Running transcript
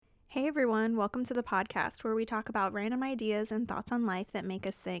Hey everyone, welcome to the podcast where we talk about random ideas and thoughts on life that make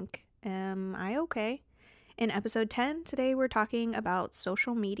us think, am I okay? In episode 10, today we're talking about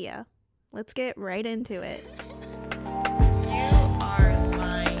social media. Let's get right into it. You are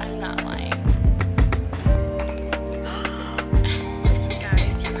lying. I'm not lying.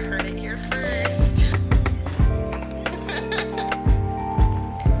 Guys, you heard it here first.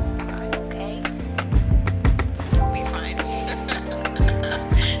 I'm okay. You'll be fine.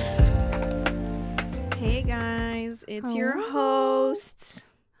 Hey guys, it's your Hello. hosts.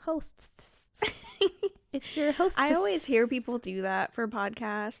 It's your host. I always hear people do that for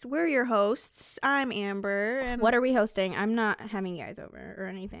podcasts. We're your hosts. I'm Amber. And What are we hosting? I'm not having you guys over or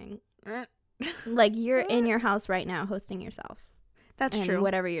anything. Like, you're in your house right now hosting yourself. That's and true.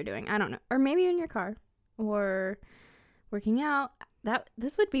 Whatever you're doing. I don't know. Or maybe in your car. Or working out.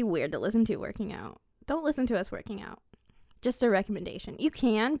 This would be weird to listen to working out. Don't listen to us working out. Just a recommendation. You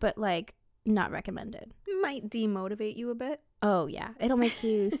can, but, like, not recommended. Might demotivate you a bit. Oh, yeah. It'll make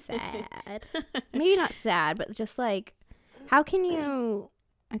you sad. Maybe not sad, but just, like, how can you...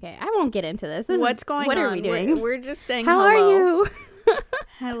 Okay, I won't get into this. What's going on? What are we doing? We're just saying How hello. are you?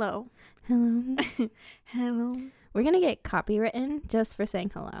 Hello. Hello. Hello. We're gonna get copywritten just for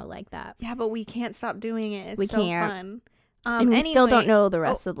saying hello like that. Yeah, but we can't stop doing it. It's We so can't. fun. And we still don't anyway- know the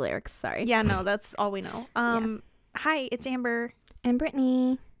rest of the lyrics. Sorry. Yeah, no, that's all we know. Hi, it's Amber. And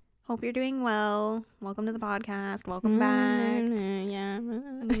Brittany. Hope you're doing well. Welcome to the podcast. Welcome back. Yeah.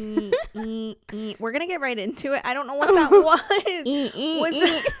 We're gonna get right into it. I don't know what that was.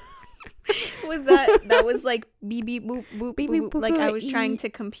 Was that was like beep beep boop boop Beep, beep beep, boop. boop, Like I boop, was trying to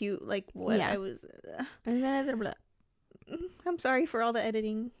compute like what Yeah. I was. Oh I'm sorry for all the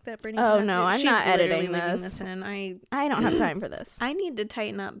editing that Brittany's no, gonna have to do. I'm She's not literally editing leaving this. in. I don't have time for this. I need to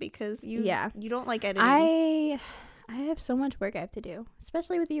tighten up because you Yeah. you don't like editing. I have so much work I have to do,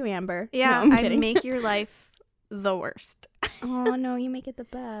 especially with you, Amber. Yeah, no, I'm I kidding. make your life the worst. Oh no, you make it the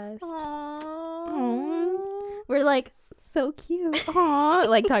best. Aww. Aw. We're like so cute. Aww.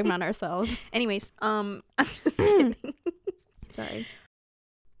 Like talking about ourselves. Anyways, I'm just kidding. Sorry.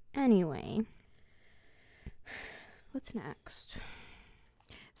 Anyway, what's next?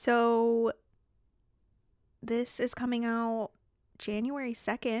 So this is coming out January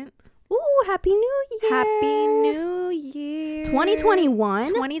 2nd. Ooh, Happy New Year! Happy New Year. 2021.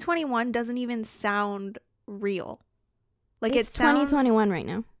 2021 doesn't even sound real. Like It's it sounds 2021 right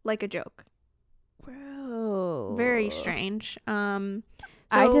now. like a joke. Bro. Very strange. I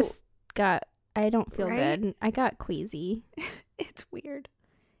don't feel Right? good. I got queasy. It's weird.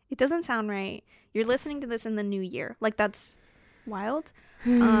 It doesn't sound right. You're listening to this in the new year. Like that's wild.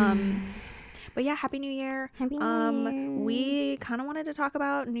 But yeah, Happy New Year. Happy New Year. We kind of wanted to talk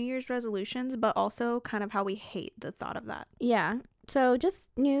about New Year's resolutions, but also kind of how we hate the thought of that. Yeah. So just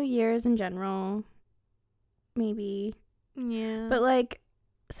New Year's in general. Maybe. Yeah. But like,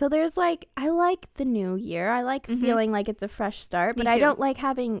 so there's like, I like the new year. I like Mhm. feeling like it's a fresh start, Me but I too. don't like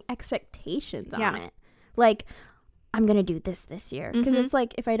having expectations Yeah. on it. Like, I'm going to do this year. Because Mhm. it's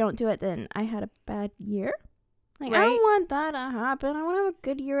like, if I don't do it, then I had a bad year. Like, I Right? don't want that to happen. I want to have a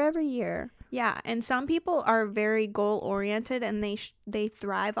good year every year. yeah, and some people are very goal oriented and they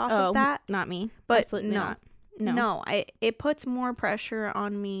thrive off of that. Not me. But Absolutely no. not. No. It puts more pressure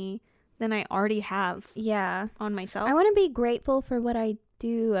on me than I already have Yeah. on myself. I want to be grateful for what I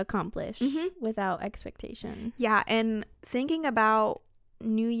do accomplish Mhm. without expectation. Yeah, and thinking about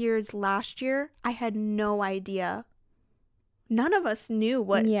New Year's last year, I had no idea. None of us knew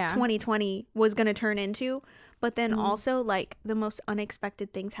what Yeah. 2020 was going to turn into, but then Mm. also like the most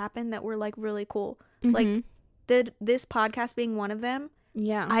unexpected things happened that were like really cool. Like Mhm. this podcast being one of them.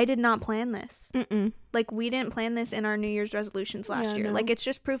 Yeah. I did not plan this. Mm-mm. Like we didn't plan this in our New Year's resolutions last Yeah, year. no. Like it's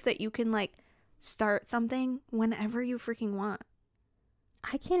just proof that you can like start something whenever you freaking want.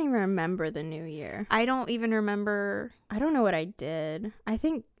 I can't even remember the new year. I don't even remember. I don't know what I did. I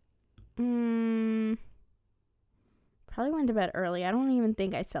think probably went to bed early. I don't even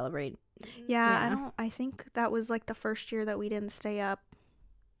think I celebrate. Yeah, I think that was like the first year that we didn't stay up.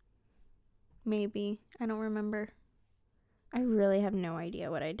 Maybe. I don't remember. I really have no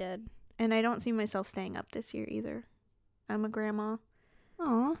idea what I did. And I don't see myself staying up this year either. I'm a grandma.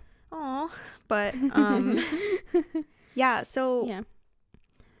 Aw. Aw. But yeah, so Yeah.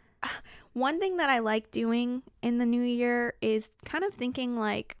 one thing that I like doing in the new year is kind of thinking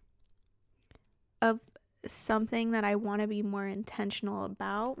like of something that I want to be more intentional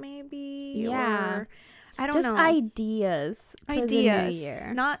about, maybe. Yeah. Or I don't Just know. ideas. For the new Ideas.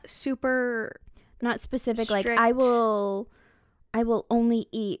 year. Not super. Not specific. Like strict. I will only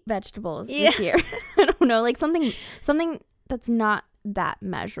eat vegetables Yeah. this year. I don't know. Like something that's not that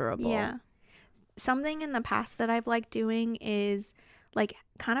measurable. Yeah. Something in the past that I've liked doing is like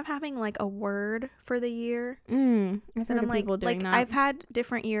kind of having like a word for the year. I've And heard I'm of people doing that. I've had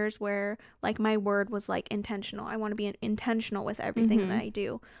different years where like my word was like intentional. I want to be intentional with everything that I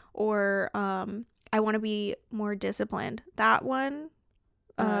do. Or I want to be more disciplined. That one,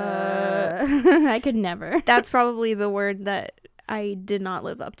 I could never. that's probably the word that I did not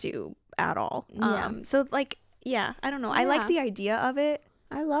live up to at all. Yeah. So like, yeah, I don't know. I like Yeah. the idea of it.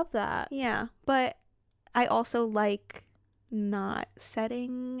 I love that. Yeah, but I also like not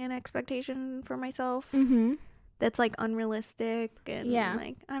setting an expectation for myself Mm-hmm. that's like unrealistic and Yeah.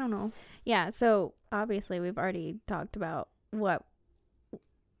 like I don't know. Yeah, so obviously we've already talked about what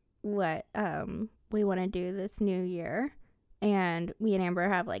we want to do this new year, and me and Amber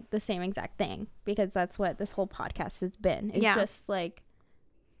have like the same exact thing because that's what this whole podcast has been. It's Yeah. just like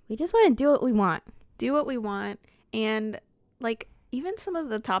we just want to do what we want. Do what we want, and like even some of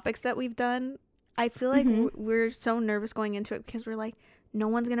the topics that we've done, I feel like Mhm. we're so nervous going into it because we're like, no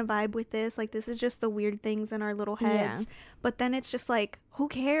one's gonna vibe with this. Like this is just the weird things in our little heads. But then it's just like, who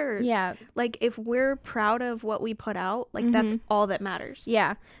cares? Yeah. Like if we're proud of what we put out, like that's Mhm. all that matters.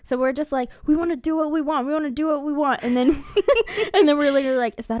 Yeah. So we're just like, we want to do what we want. We want to do what we want. And then and then we're literally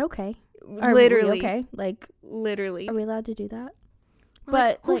like, is that okay? Are we Literally. okay? Like, Literally. are we allowed to do that? We're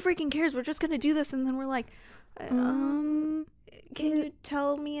like, but, who like- freaking cares? We're just gonna do this, and then we're like, can you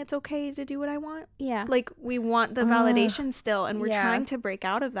tell me it's okay to do what I want? yeah. Like we want the validation still, and we're yeah. trying to break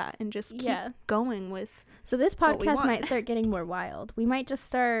out of that and just keep Yeah. going with. So this what we podcast want. might start getting more wild. We might just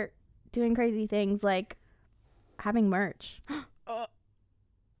start doing crazy things like having merch.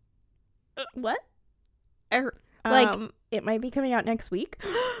 What? Like- Um, It might be coming out next week.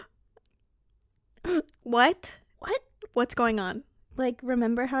 what? What? What's going on? Like,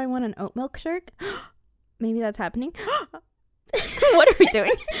 remember how I want an oat milk shirt? Maybe that's happening. What are we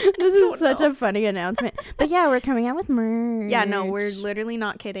doing? This is don't such know. a funny announcement. But yeah, we're coming out with merch. Yeah, no, we're literally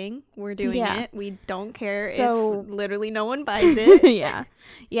not kidding. We're doing Yeah. it. We don't care So- if literally no one buys it. yeah.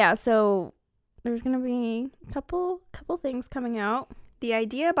 Yeah, so there's going to be a couple things coming out. The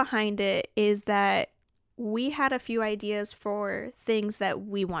idea behind it is that we had a few ideas for things that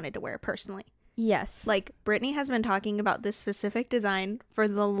we wanted to wear personally. Yes. Like Brittany has been talking about this specific design for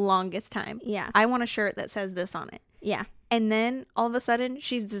the longest time. Yeah. I want a shirt that says this on it. Yeah. And then all of a sudden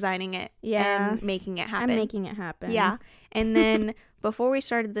she's designing it Yeah. and making it happen. I'm making it happen. Yeah. And then before we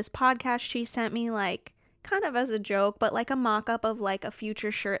started this podcast, she sent me like kind of as a joke, but like a mock-up of like a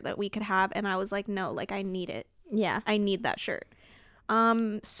future shirt that we could have. And I was like, no, like I need it. Yeah. I need that shirt.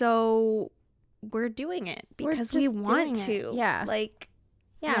 So we're doing it We're because we just want doing it. to. Yeah. Like,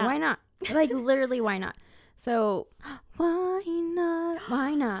 Yeah, Yeah. why not? Like, literally, why not? So, why not?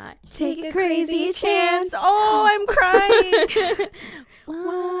 Why not? take a crazy chance. Oh, I'm crying.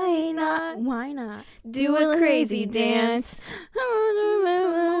 Why not? Why not? Do a crazy dance.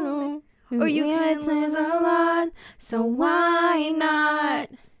 Or you can lose a lot. So why not?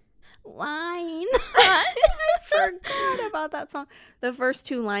 Why not? I forgot about that song. The first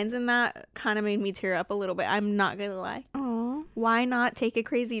two lines in that kind of made me tear up a little bit. I'm not gonna lie. Aw. Why not take a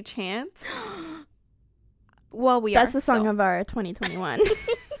crazy chance? Well, we That's are. the song so. of our 2021.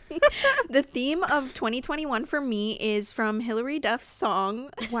 The theme of 2021 for me is from Hilary Duff's song.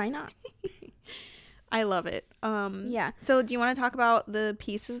 Why not? I love it. Yeah. So do you want to talk about the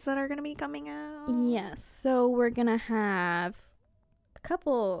pieces that are going to be coming out? Yes. So we're gonna have a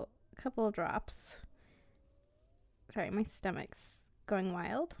couple drops. Sorry, my stomach's going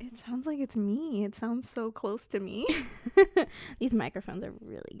wild. It sounds like it's me. It sounds so close to me. These microphones are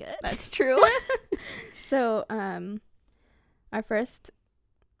really good. That's true. So, our first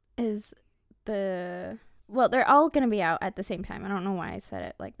is they're all gonna be out at the same time. I don't know why I said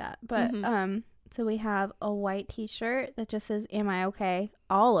it like that, but Mhm. so we have a white T-shirt that just says "Am I okay?"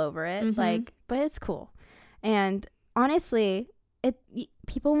 all over it, Mhm. but it's cool. And honestly,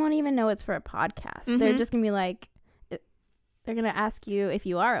 people won't even know it's for a podcast. They're Mhm. just gonna be like, they're gonna ask you if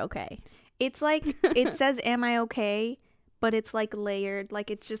you are okay. It's like, it says, am I okay? But it's like layered. Like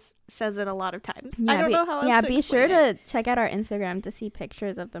it just says it a lot of times. I don't know how else to be sure explain it. to check out our Instagram to see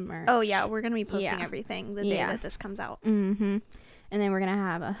pictures of the merch. Oh yeah, we're going to be posting Yeah. everything the day Yeah. that this comes out. Mm-hmm. And then we're gonna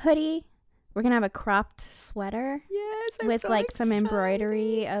have a hoodie. We're gonna have a cropped sweater Yes, with like some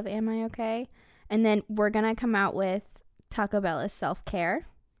embroidery of "Am I okay?" And then we're gonna come out with Taco Bella's Self-Care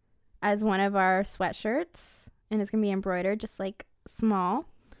as one of our sweatshirts, and it's gonna be embroidered, just like small.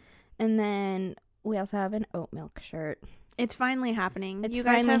 And then we also have an oat milk shirt. It's finally happening. It's You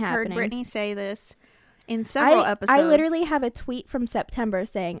guys finally have happening. heard Brittany say this in several episodes. I literally have a tweet from September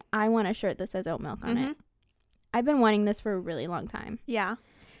saying I want a shirt that says oat milk on it. I've been wanting this for a really long time. Yeah.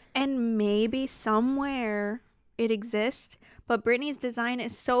 And maybe somewhere it exists, but Brittany's design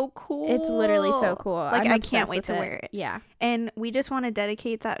is so cool. It's literally so cool. Like, I'm I obsessed can't wait with to wear it. Yeah. And we just want to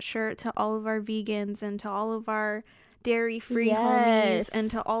dedicate that shirt to all of our vegans and to all of our dairy-free homies and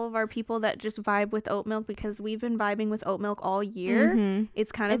to all of our people that just vibe with oat milk, because we've been vibing with oat milk all year. Mhm.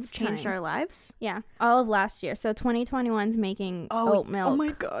 It's kind of It's changed time. our lives. Yeah. All of last year. So 2021's making oat milk. Oh my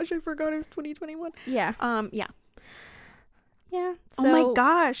gosh, I forgot it was 2021. Yeah. Yeah. Yeah. Oh my So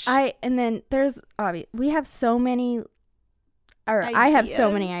gosh. and then there's we have so many, or I have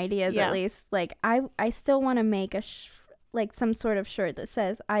so many ideas Yeah. at least. Like I still want to make like some sort of shirt that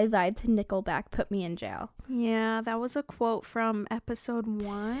says "I vibe to Nickelback, put me in jail." Yeah, that was a quote from episode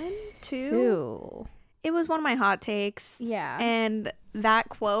 1, 2. Ooh. It was one of my hot takes. Yeah. And that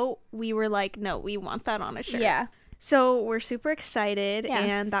quote, we were like, no, we want that on a shirt. Yeah. So we're super excited, Yeah.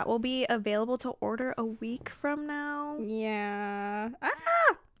 and that will be available to order a week from now. Yeah.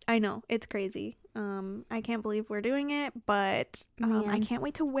 I know, it's crazy. I can't believe we're doing it, but I Man. can't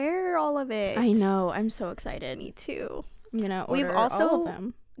wait to wear all of it. I know. I'm so excited. Me too. I'm gonna We've order also all of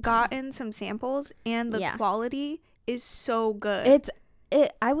them. Gotten some samples, and the Yeah. quality is so good.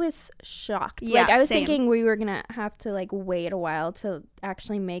 I was shocked. Yeah, Like I was same. thinking we were gonna have to like wait a while to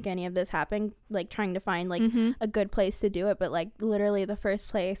actually make any of this happen. Like trying to find like Mhm. a good place to do it, but like literally the first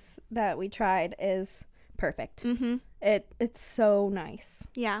place that we tried is perfect. Mm-hmm. It's so nice.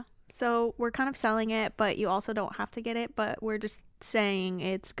 Yeah. So we're kind of selling it, but you also don't have to get it. But we're just saying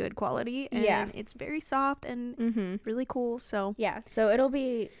it's good quality, and Yeah. it's very soft and Mm-hmm. really cool. So Yeah. So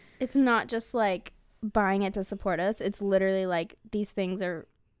it's not just like buying it to support us. It's literally like these things are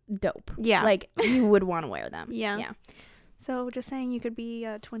dope. yeah, Like you would want to wear them. Yeah. Yeah. so just saying you could be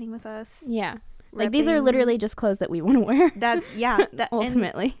twinning with us. Yeah. Like these are repping literally just clothes that we want to wear. that. Yeah, that and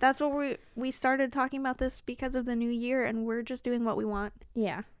Ultimately. that's what we started talking about this because of the new year, and we're just doing what we want.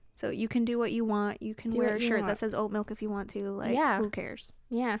 Yeah. So you can do what you want. You can Do wear what a you shirt want. that says oat milk if you want to. Like, Yeah. who cares?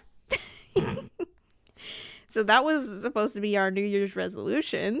 Yeah. So that was supposed to be our New Year's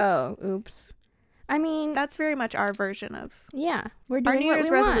resolutions. Oh, oops. I mean, That's very much our version of yeah, we're our doing New what Year's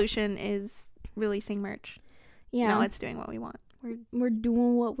we want. resolution is releasing merch. Yeah, No, it's doing what we want. we're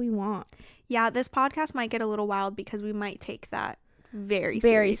doing what we want. Yeah, this podcast might get a little wild because we might take that very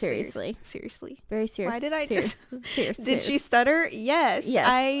seriously. Seriously. Very serious. Why did I serious, just- serious, Did she stutter? Yes. Yes.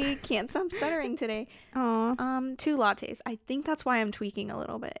 I can't stop stuttering today. Aw, 2 lattes. I think that's why I'm tweaking a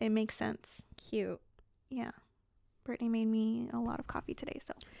little bit. It makes sense. cute. Yeah. Brittany made me a lot of coffee today,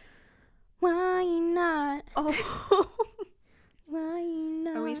 so. Why not? Oh. Why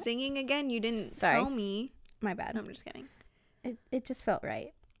not? Are we singing again? You didn't Sorry. tell me. My bad. I'm just kidding. It just felt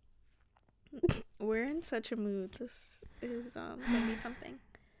right. We're in such a mood. This is gonna be something.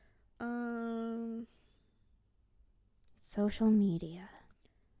 Social media.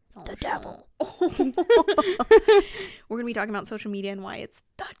 The devil. We're gonna be talking about social media and why it's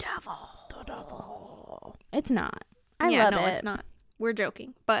the devil. The devil. It's not. I yeah, love no, it. it's not. We're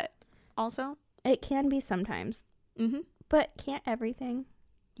joking, but also, It can be sometimes, but can't everything?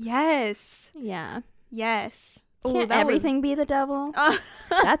 yes, Yeah. yes. Ooh, Can't that was- everything be the devil?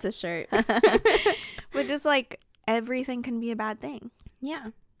 That's a shirt. But just like everything can be a bad thing.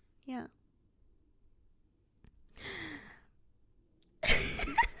 Yeah. Yeah.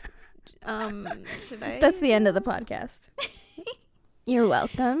 Should I? That's the end of the podcast. You're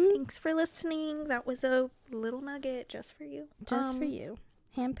welcome. Thanks for listening. That was a little nugget just for you. Just for you.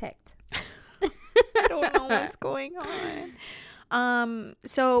 Handpicked. I don't know what's going on.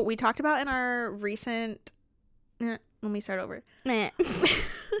 So we talked about in our recent. Let me start over. Meh.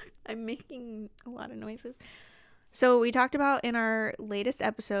 I'm making a lot of noises. So we talked about in our latest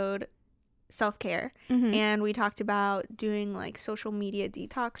episode self-care, Mhm. and we talked about doing like social media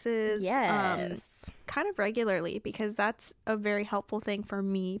detoxes. Yes. Kind of regularly, because that's a very helpful thing for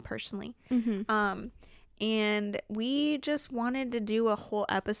me personally. Mm-hmm. And we just wanted to do a whole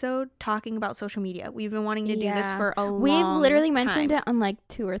episode talking about social media. We've been wanting to do this for a long We've literally time. mentioned it on like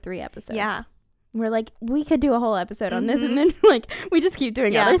 2 or 3 episodes. Yeah. We're like, we could do a whole episode on this, Mhm. and then like we just keep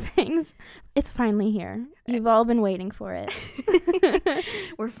doing Yeah. other things. It's finally here. You've all been waiting for it.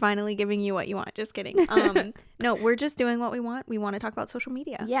 We're finally giving you what you want. Just kidding. No, we're just doing what we want. We want to talk about social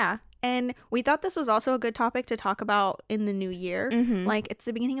media. Yeah. And we thought this was also a good topic to talk about in the new year. Mhm. Like, it's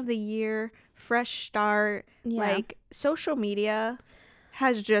the beginning of the year, fresh start. Yeah. Like, social media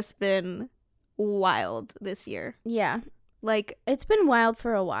has just been wild this year. Yeah. Like, It's been wild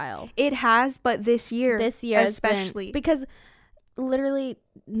for a while. it has, but this year This year has been- especially. because literally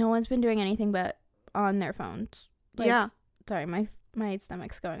no one's been doing anything but on their phones. Like, yeah. Sorry, my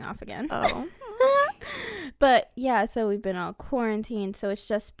stomach's going off again. Oh. But yeah, so we've been all quarantined, so it's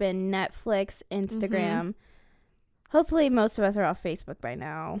just been Netflix, Instagram. Hopefully most of us are off Facebook by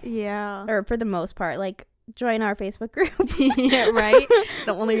now. Yeah. Or for the most part, like join our Facebook group. Yeah, right?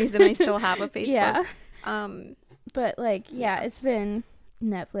 The only reason I still have a Facebook. Yeah. Um, But like, yeah, it's been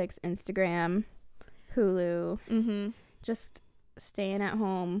Netflix, Instagram, Hulu, just staying at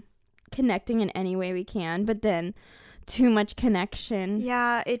home, connecting in any way we can, but then too much connection.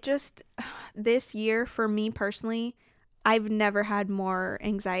 yeah, it just, this year for me personally, I've never had more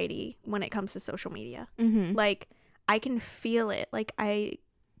anxiety when it comes to social media. Mm-hmm. Like, I can feel it. Like, I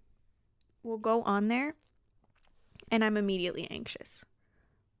will go on there and I'm immediately anxious.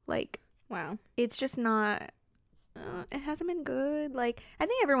 Like, Wow. it's just not, it hasn't been good. Like, I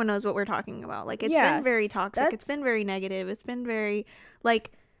think everyone knows what we're talking about. Like, it's Yeah, been very toxic. It's that's- been very negative. It's been very,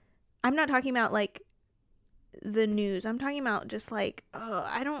 like, I'm not talking about, like, the news. I'm talking about just, like,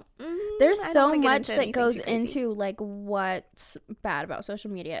 I don't, There's I don't so wanna get much into that anything goes too crazy. into like what's bad about social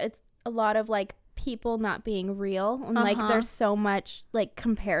media. It's a lot of like people not being real, and like there's so much like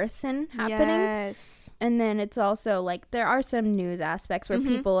comparison happening. Yes. And then it's also like there are some news aspects where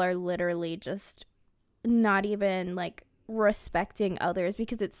people are literally just not even like respecting others,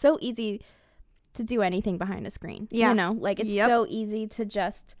 because it's so easy to do anything behind a screen. Yeah. You know, like it's Yep. so easy to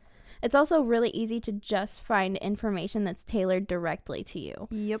just, it's also really easy to just find information that's tailored directly to you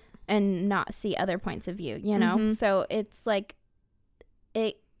Yep. and not see other points of view, you know? So it's like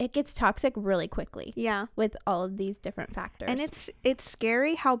it gets toxic really quickly Yeah. with all of these different factors. And it's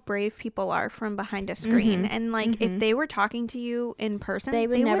scary how brave people are from behind a screen. And like if they were talking to you in person, they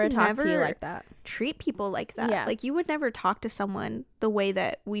would never talk to you like that. treat people like that. Yeah. Like you would never talk to someone the way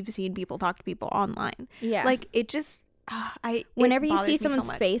that we've seen people talk to people online. Yeah. Like it just Whenever you see bothers me so someone's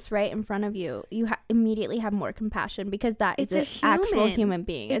much. face right in front of you, you immediately have more compassion, because that is It's a an actual human. human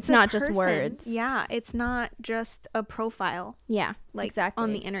being. It's a not just person. words. Yeah, it's not just a profile Yeah, like exactly.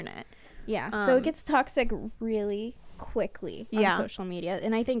 on the internet. Yeah. So it gets toxic really quickly on Yeah. social media.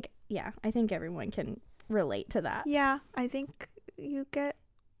 And I think everyone can relate to that. Yeah, I think you get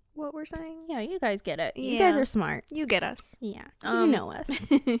what we're saying. Yeah, you guys get it. You guys Yeah. are smart. You get us. Yeah. You know us.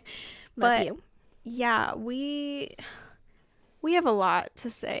 Love But you. yeah, we have a lot to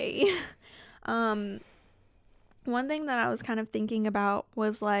say. One thing that I was kind of thinking about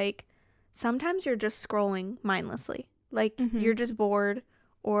was like sometimes you're just scrolling mindlessly. Like you're just bored,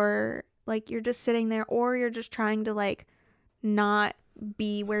 or like you're just sitting there, or you're just trying to like not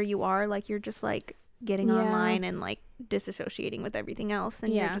be where you are. Like you're just like getting Yeah. online and like disassociating with everything else,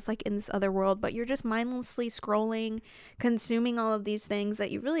 and you're Yeah. just like in this other world, but you're just mindlessly scrolling, consuming all of these things that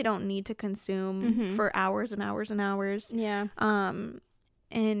you really don't need to consume for hours and hours and hours. Yeah.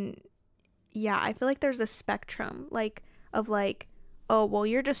 And yeah, I feel like there's a spectrum like of like, oh well,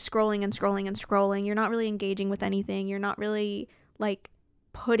 you're just scrolling and scrolling and scrolling, you're not really engaging with anything, you're not really like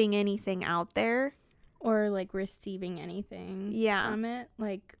putting anything out there, Or like receiving anything Yeah. from it.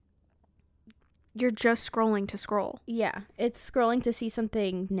 Like, you're just scrolling to scroll. yeah, it's scrolling to see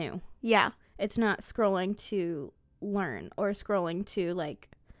something new. Yeah. It's not scrolling to learn or scrolling to like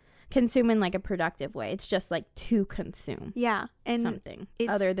consume in like a productive way. It's just like to consume Yeah. And something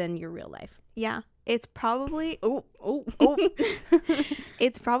it's- other than your real life. yeah, it's probably Oh.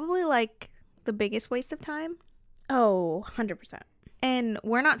 it's probably like the biggest waste of time. Oh, 100%. And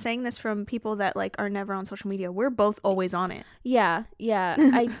we're not saying this from people that like are never on social media. We're both always on it. Yeah.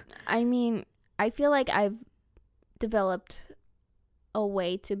 I mean, I feel like I've developed a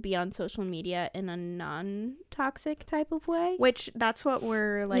way to be on social media in a non-toxic type of way. Which that's what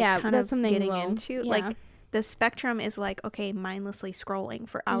we're like kind that's of something getting we'll- into. yeah. Like the spectrum is like, okay, mindlessly scrolling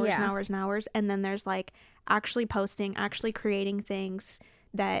for hours and Yeah. hours and hours. And then there's like actually posting, actually creating things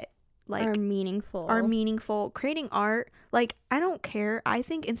that like are meaningful. are meaningful, creating art. Like, I don't care. I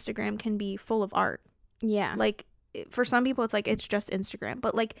think Instagram can be full of art. Yeah. Like, for some people, it's like, it's just Instagram.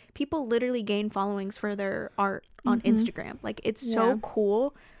 But, like, people literally gain followings for their art on Instagram. Like, it's so Yeah.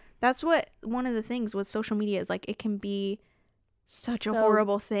 cool. That's what one of the things with social media is, like, it can be such a So-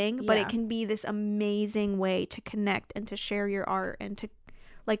 horrible thing, but yeah. it can be this amazing way to connect and to share your art and to,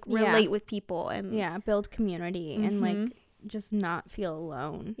 like, Yeah. relate with people. And Yeah, build community and Mhm. like just not feel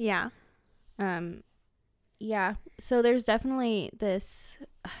alone. yeah. Yeah, so there's definitely this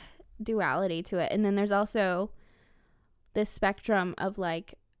duality to it, and then there's also this spectrum of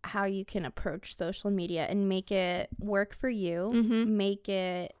like how you can approach social media and make it work for you, Mm-hmm. make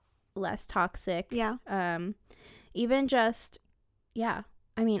it less toxic. Yeah. Even just, yeah,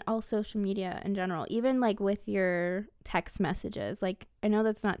 I mean, all social media in general, even like with your text messages. Like, I know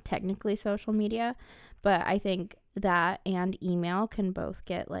that's not technically social media, but I think that and email can both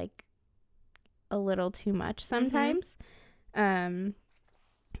get like a little too much sometimes.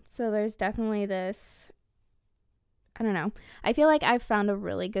 So there's definitely this, I don't know. I feel like I've found a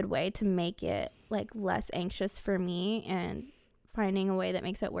really good way to make it like less anxious for me and finding a way that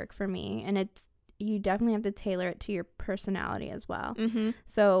makes it work for me. And you definitely have to tailor it to your personality as well.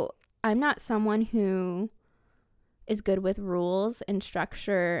 So I'm not someone who is good with rules and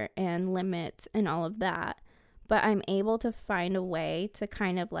structure and limits and all of that, but I'm able to find a way to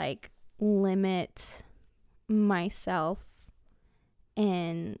kind of like limit myself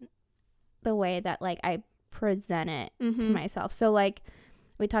in the way that like I present it to myself. So like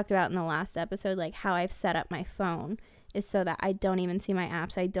we talked about in the last episode, like how I've set up my phone is so that I don't even see my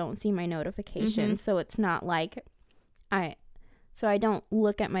apps. I don't see my notifications. So it's not like I don't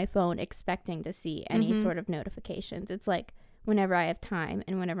look at my phone expecting to see any sort of notifications. It's like whenever I have time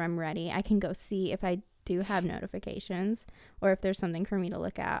and whenever I'm ready, I can go see if I do have notifications or if there's something for me to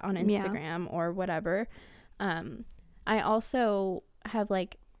look at on Instagram or whatever. I also have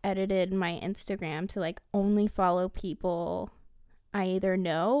like edited my Instagram to like only follow people I either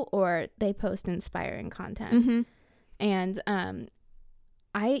know or they post inspiring content. And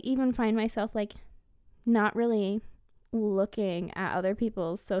I even find myself like not really looking at other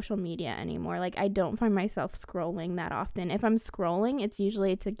people's social media anymore. Like I don't find myself scrolling that often. If I'm scrolling, it's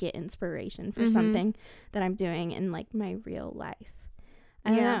usually to get inspiration for something that I'm doing in like my real life. I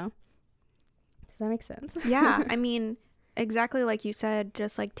don't know. Does that make sense? Yeah, I mean, exactly like you said,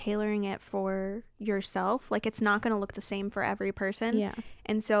 just like tailoring it for yourself. Like it's not going to look the same for every person. Yeah.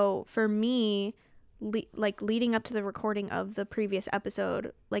 And so for me, like leading up to the recording of the previous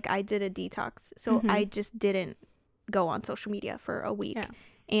episode, like I did a detox. So I just didn't go on social media for a week.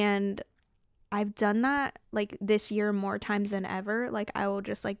 And I've done that like this year more times than ever. Like I will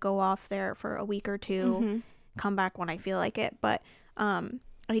just like go off there for a week or two, come back when I feel like it. But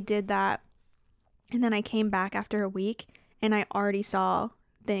I did that. And then I came back after a week and I already saw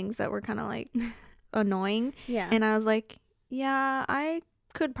things that were kind of like annoying. And I was like, yeah, I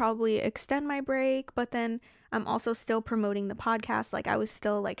could probably extend my break. But then I'm also still promoting the podcast. Like I was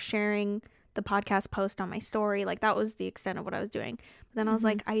still like sharing the podcast post on my story. Like that was the extent of what I was doing. But then I was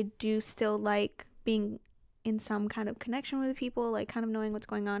like, I do still like being in some kind of connection with people, like kind of knowing what's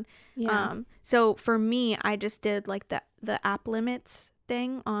going on. So for me, I just did like the app limits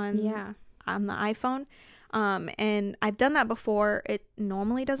thing on the iPhone. And I've done that before. It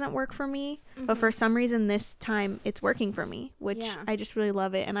normally doesn't work for me, but for some reason this time it's working for me, which I just really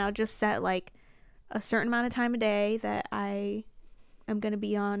love it. And I'll just set like a certain amount of time a day that I am going to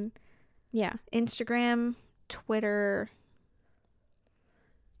be on Instagram, Twitter.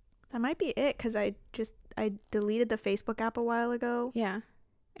 That might be it, because I deleted the Facebook app a while ago.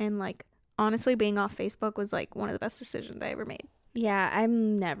 And like honestly, being off Facebook was like one of the best decisions I ever made.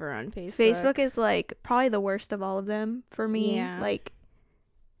 I'm never on Facebook. Facebook is like probably the worst of all of them for me. Like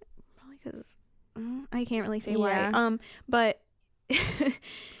probably because I can't really say why. But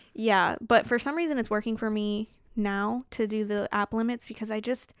but for some reason it's working for me now to do the app limits, because I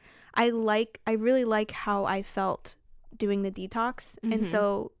really like how I felt doing the detox. And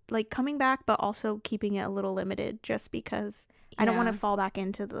so like coming back but also keeping it a little limited, just because I don't want to fall back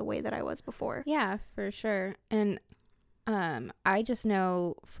into the way that I was before. For sure. And I just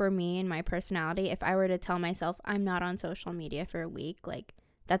know for me and my personality, if I were to tell myself I'm not on social media for a week, like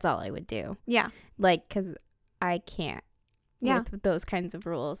that's all I would do. Like, because I can't with those kinds of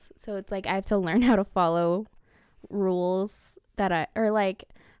rules. So it's like I have to learn how to follow rules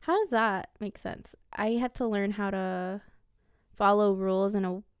how does that make sense? I have to learn how to follow rules in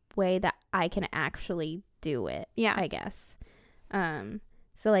a way that I can actually do it. I guess. So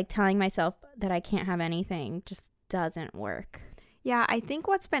like telling myself that I can't have anything just doesn't work. I think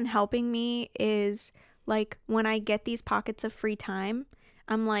what's been helping me is like when I get these pockets of free time,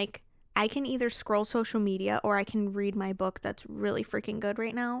 I'm like, I can either scroll social media or I can read my book that's really freaking good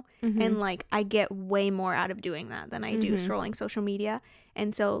right now. And like I get way more out of doing that than I do scrolling social media.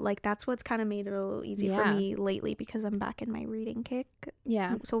 And so like that's what's kind of made it a little easy for me lately, because I'm back in my reading kick.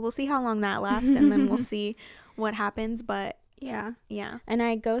 So we'll see how long that lasts, and then we'll see what happens. But and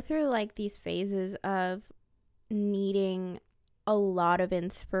I go through like these phases of needing a lot of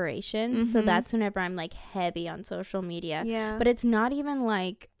inspiration. So that's whenever I'm like heavy on social media. But it's not even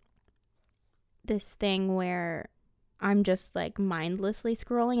like this thing where I'm just like mindlessly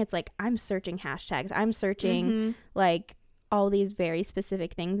scrolling. It's like I'm searching hashtags. I'm searching like all these very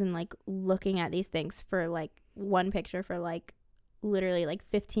specific things and like looking at these things for like one picture for like literally like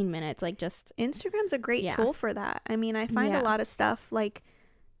 15 minutes. Like just Instagram's a great tool for that. I mean, I find a lot of stuff like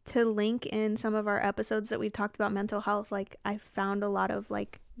to link in some of our episodes that we've talked about mental health, like I found a lot of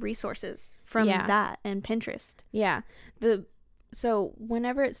like resources from Yeah. that and Pinterest. Yeah. So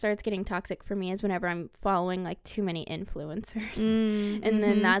whenever it starts getting toxic for me is whenever I'm following like too many influencers. And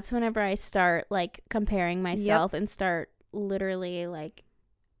then that's whenever I start like comparing myself and start literally like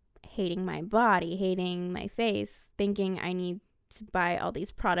hating my body, hating my face, thinking I need to buy all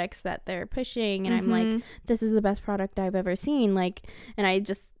these products that they're pushing. And I'm like, this is the best product I've ever seen. Like, and I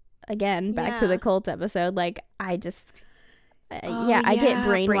just, again, back to the cult episode, like I just, I get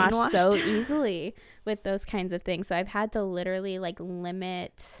brainwashed so easily with those kinds of things. So I've had to literally like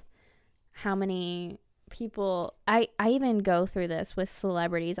limit how many people I even go through this with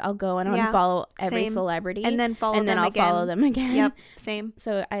celebrities. I'll go and unfollow every celebrity and then follow them I'll again. follow them again. Yep, same.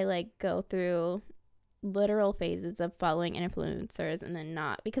 So I like go through literal phases of following influencers and then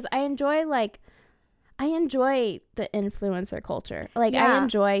not, because I enjoy the influencer culture. Like I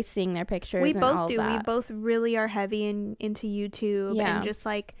enjoy seeing their pictures. We and both all do. that. We both really are heavy into YouTube and just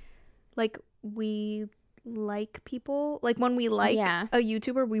like we like people. Like when we like a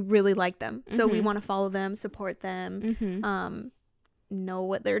YouTuber, we really like them. So we want to follow them, support them, know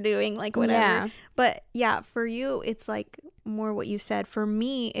what they're doing, like whatever. Yeah. But yeah, for you, it's like more what you said. For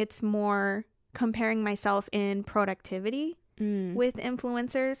me, it's more comparing myself in productivity with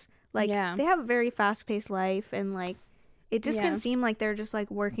influencers. Like they have a very fast-paced life, and like it just can seem like they're just like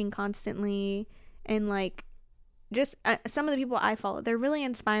working constantly, and like just some of the people I follow, they're really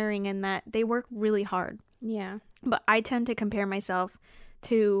inspiring in that they work really hard. Yeah. But I tend to compare myself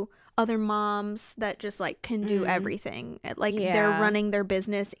to other moms that just like can do everything. Like they're running their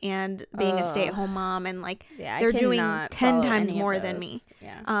business and being a stay-at-home mom, and like they're doing 10 times more than me.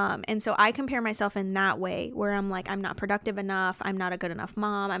 Yeah. And so I compare myself in that way, where I'm like, I'm not productive enough, I'm not a good enough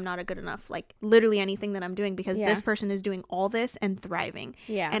mom, I'm not a good enough like literally anything that I'm doing, because this person is doing all this and thriving.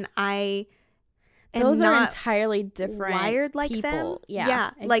 Yeah. And I am those are not entirely different wired like people. them.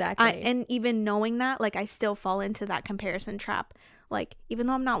 Yeah, exactly. Like and even knowing that, like I still fall into that comparison trap. Like even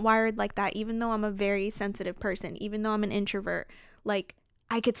though I'm not wired like that, even though I'm a very sensitive person, even though I'm an introvert, like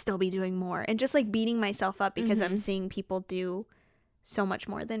I could still be doing more, and just like beating myself up because I'm seeing people do so much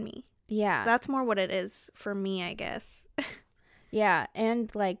more than me. Yeah. So that's more what it is for me, I guess. Yeah.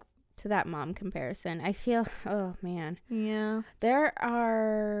 And like to that mom comparison, I feel, oh man. Yeah. There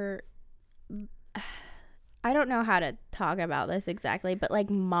are, I don't know how to talk about this exactly, but like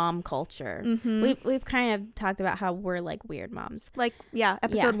mom culture. We've kind of talked about how we're like weird moms. Like,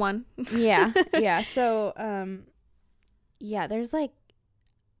 episode 1. Yeah. Yeah. So, there's like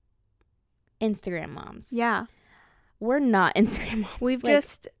Instagram moms. Yeah. We're not Instagram moms. We've like,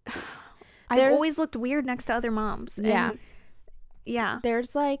 just, I've always looked weird next to other moms. Yeah. And yeah.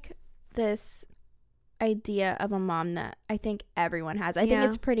 There's like this idea of a mom that I think everyone has. I think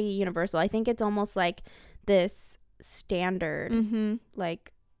it's pretty universal. I think it's almost like this standard,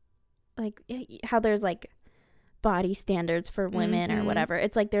 like how there's like body standards for women or whatever.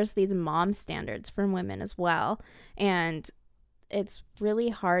 It's like there's these mom standards for women as well. And it's really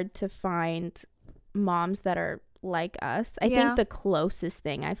hard to find moms that are like us. I think the closest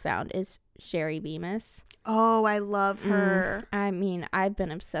thing I found is Sherry Bemis. Oh, I love her. I mean, I've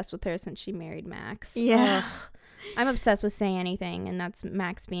been obsessed with her since she married Max. Yeah. I'm obsessed with Say Anything, and that's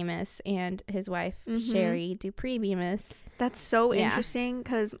Max Bemis and his wife, Sherry Dupree Bemis. That's so interesting,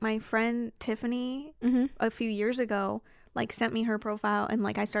 because my friend Tiffany a few years ago like sent me her profile, and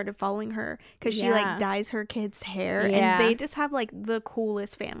like I started following her because she like dyes her kids' hair, and they just have like the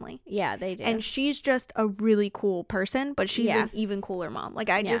coolest family. Yeah, they do. And she's just a really cool person, but she's an even cooler mom. Like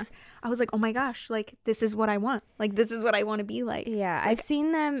I was like, oh my gosh, like this is what I want. Like this is what I want to be like. Yeah, like, I've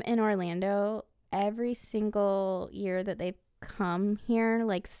seen them in Orlando every single year that they've come here,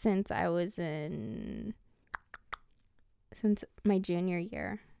 like since my junior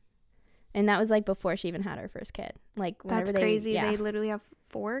year. And that was like before she even had her first kid. Like that's crazy. They literally have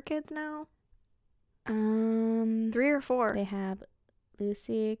 4 kids now. 3 or 4. They have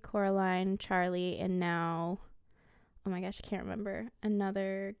Lucy, Coraline, Charlie, and now, oh my gosh, I can't remember,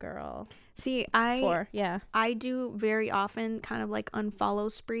 another girl. See, 4, yeah. I do very often kind of like unfollow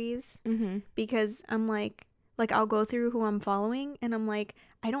sprees because I'm like I'll go through who I'm following, and I'm like,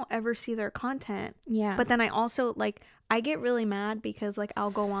 I don't ever see their content. Yeah. But then I also like, I get really mad because like I'll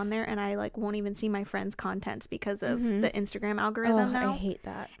go on there and I like won't even see my friends' contents because of the Instagram algorithm now. I hate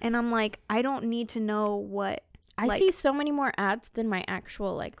that. And I'm like, I don't need to know what I see so many more ads than my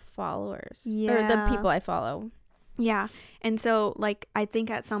actual like followers. Yeah. Or the people I follow. Yeah. And so like I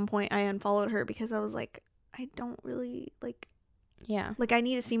think at some point I unfollowed her because I was like, I don't really like Yeah. Like, I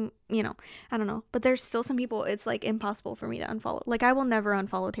need to see, you know, I don't know. But there's still some people, it's, like, impossible for me to unfollow. Like, I will never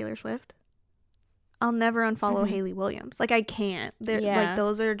unfollow Taylor Swift. I'll never unfollow Mhm. Hayley Williams. Like, I can't. They're, Yeah. like,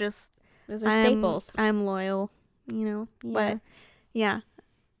 those are just, Those are staples. I'm loyal, you know? Yeah. But, yeah.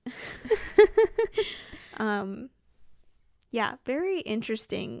 Yeah, very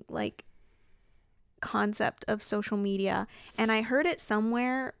interesting, like, concept of social media. And I heard it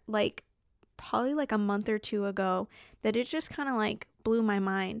somewhere, like, probably like a month or two ago, that it just kind of like blew my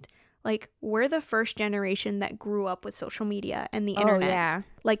mind. Like, we're the first generation that grew up with social media and the internet. Oh, yeah.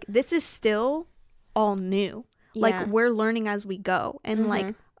 Like, this is still all new. Like, Yeah. we're learning as we go. And like,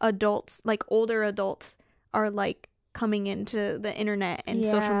 Mhm. adults, like older adults, are like coming into the internet and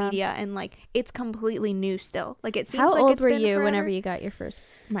social Yeah. media, and like, it's completely new still. Like, it seems How like old it's were been you forever. whenever you got your first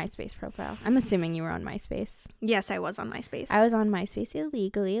MySpace profile? I'm assuming you were on MySpace. Yes, I was on MySpace. I was on MySpace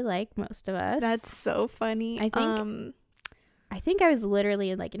illegally, like most of us. That's so funny. I think I was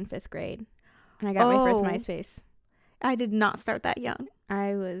literally like in 5th grade, and I got my first Oh. MySpace. I did not start that young.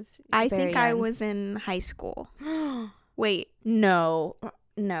 I was. I very think I young. was in high school. Wait, No.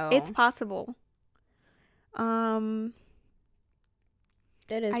 it's possible.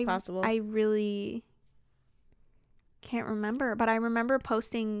 It is possible. I really can't remember, but I remember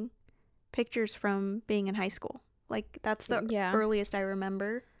posting pictures from being in high school. Like, that's the Yeah. earliest I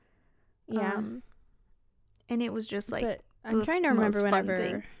remember. Yeah. And it was just like, but I'm the trying to remember most fun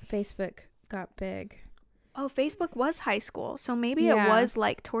whenever Facebook got big. oh, Facebook was high school. So maybe Yeah. it was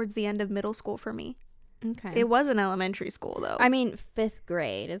like towards the end of middle school for me. Okay. It was in elementary school though. I mean, 5th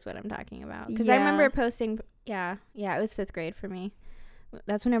grade is what I'm talking about. Because I remember Yeah. posting. Yeah. Yeah. It was 5th grade for me.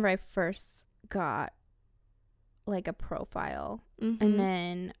 That's whenever I first got like a profile. Mhm. And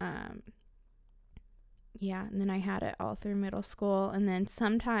then, yeah. And then I had it all through middle school. And then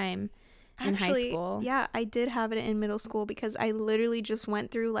sometime in high school. Yeah, I did have it in middle school because I literally just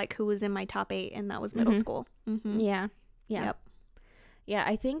went through like who was in my top 8, and that was middle Mhm. school. Mm-hmm. Yeah. Yeah. Yep. Yeah.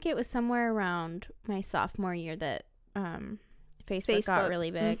 I think it was somewhere around my sophomore year that Facebook got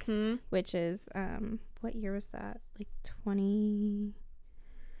really big, Mhm. which is, what year was that? Like 20.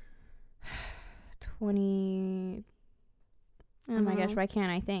 Oh my gosh, why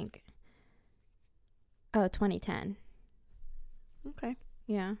can't I think? Oh, 2010. Okay.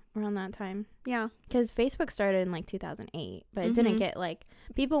 Yeah, around that time. Yeah. Because Facebook started in like 2008, but it Mhm. didn't get like,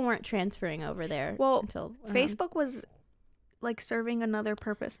 people weren't transferring over there Well, until Facebook was like serving another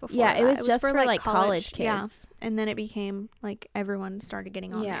purpose before. Yeah, it that. was just for like college kids. Yeah, and then it became like everyone started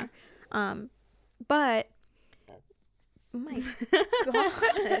getting on Yeah. there. But oh my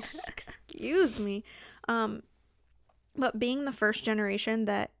gosh, excuse me. But being the first generation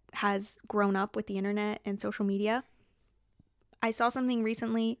that has grown up with the internet and social media, I saw something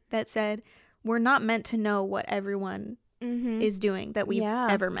recently that said we're not meant to know what everyone Mm-hmm. is doing that we've Yeah.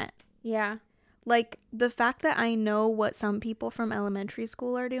 ever met. Yeah. Like, the fact that I know what some people from elementary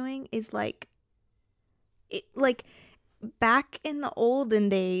school are doing is like, it, like, back in the olden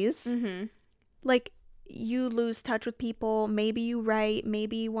days, Mm-hmm. like, you lose touch with people. Maybe you write.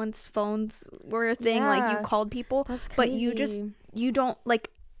 Maybe once phones were a thing, like, Yeah. you called people. That's crazy. But you don't,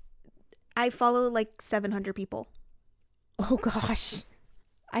 like, I follow like 700 people. Oh gosh.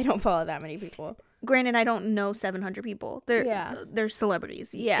 I don't follow that many people. Granted, I don't know 700 people. Yeah. There's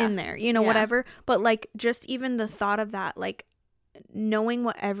celebrities Yeah. in there, you know, Yeah. whatever. But like, just even the thought of that, like, knowing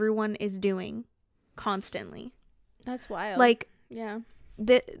what everyone is doing constantly, That's wild. like, yeah.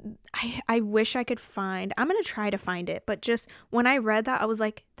 I wish I could find. I'm gonna try to find it, but just when I read that, I was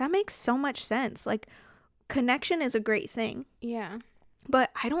like, that makes so much sense. Like, connection is a great thing. Yeah.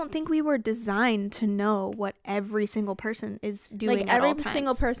 But I don't think we were designed to know what every single person is doing Like at all every times.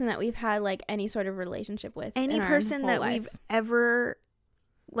 single person that we've had like any sort of relationship with. Any in our person whole that life. we've ever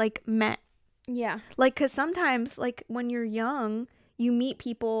like met. Yeah. Like, because sometimes, like, when you're young, you meet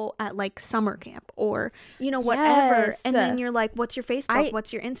people at like summer camp or, you know, whatever. Yes. And then you're like, what's your Facebook?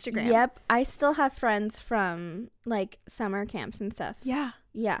 What's your Instagram? Yep. I still have friends from like summer camps and stuff. Yeah.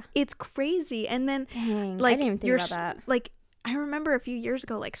 Yeah. It's crazy. And then Dang. like, I didn't even think you're about that. like, I remember a few years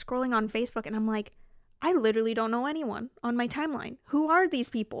ago, like, scrolling on Facebook, and I'm like, I literally don't know anyone on my timeline. Who are these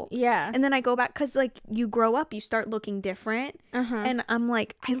people? Yeah. And then I go back, because like, you grow up, you start looking different. Uh-huh. And I'm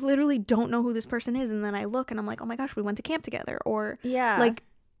like, I literally don't know who this person is. And then I look and I'm like, oh my gosh, we went to camp together. Or yeah. like,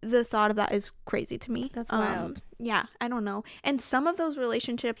 the thought of that is crazy to me. That's wild. Yeah, I don't know. And some of those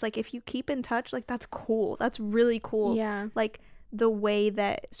relationships, like, if you keep in touch, like, that's cool. That's really cool. Yeah. Like, the way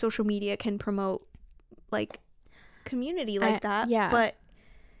that social media can promote like community like that. Yeah. But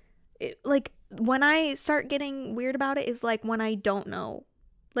like, when I start getting weird about it is like when I don't know,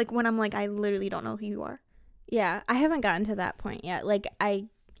 like when I'm like, I literally don't know who you are. Yeah, I haven't gotten to that point yet. Like I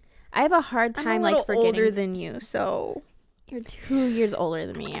have a hard time I'm a little like forgetting. older than you, so You're 2 years older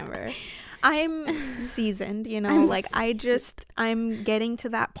than me, Amber. I'm seasoned, you know, I'm like I'm getting to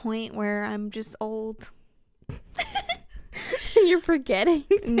that point where I'm just old. You're forgetting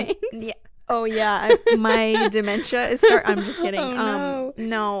things. Yeah. Oh yeah, my dementia is I'm just kidding. Oh, no.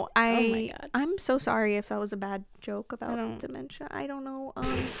 No, Oh my God. I'm so sorry if that was a bad joke I about don't- dementia. I don't know.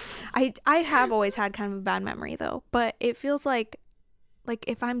 I have always had kind of a bad memory though, but it feels like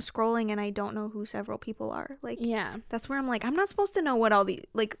if I'm scrolling and I don't know who several people are, like Yeah. that's where I'm like, I'm not supposed to know what all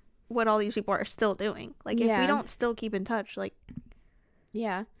these people are still doing. Like if Yeah. we don't still keep in touch, like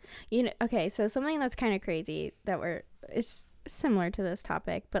Yeah. You know, okay, so something that's kind of crazy it's similar to this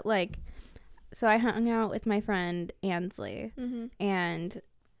topic, but like, so I hung out with my friend Ansley, and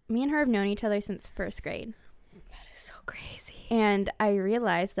me and her have known each other since first grade. that is so crazy. And I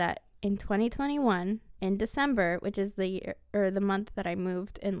realized that in 2021, in December, which is the year, or the month that I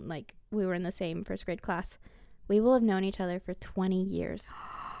moved and like we were in the same first grade class, we will have known each other for 20 years.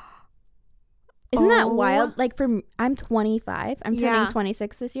 Isn't that Oh. wild? Like I'm 25. I'm turning Yeah.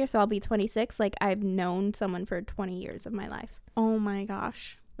 26 this year, so I'll be 26. Like I've known someone for 20 years of my life. Oh my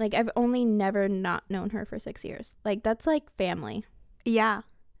gosh. Like I've only never not known her for 6 years. Like that's like family. Yeah.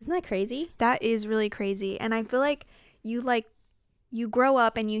 Isn't that crazy? That is really crazy. And I feel like you grow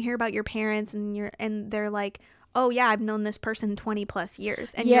up and you hear about your parents and they're like, "Oh yeah, I've known this person 20 plus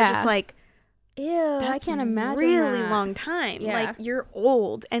years." And you're Yeah. just like, Ew, that's I can't imagine really that. long time. Yeah. Like you're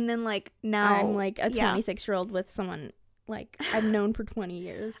old and then like now I'm like a yeah. 26-year-old with someone like I've known for 20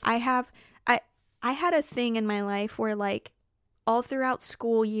 years. I had a thing in my life where like all throughout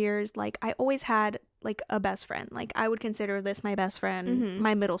school years, like I always had like a best friend. Like I would consider this my best friend, Mhm.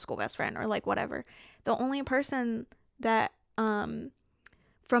 my middle school best friend or like whatever. The only person that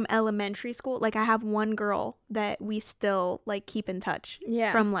from elementary school, like I have one girl that we still like keep in touch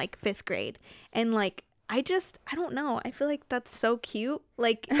Yeah. from like 5th grade. And like I don't know. I feel like that's so cute.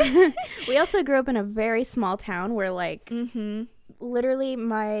 Like We also grew up in a very small town where like mhm. literally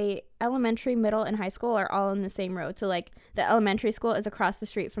my elementary, middle, and high school are all in the same road. So like the elementary school is across the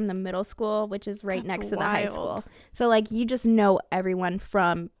street from the middle school, which is right That's next to the high wild. school. So like you just know everyone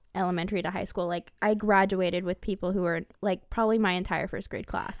from elementary to high school. Like I graduated with people who were like probably my entire first grade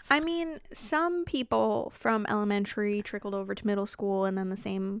class. I mean, some people from elementary trickled over to middle school and then the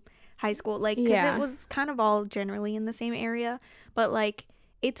same high school, like, because Yeah. it was kind of all generally in the same area. But, like,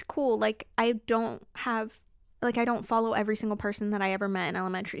 it's cool. Like, I don't follow every single person that I ever met in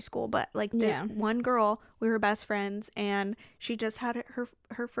elementary school. But, like, the Yeah. one girl, we were best friends, and she just had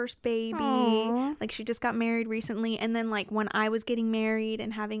her first baby. Aw. Like, she just got married recently. And then, like, when I was getting married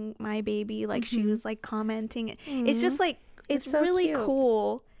and having my baby, like, she Mhm. was, like, commenting. It's just, like, it's That's so really cute.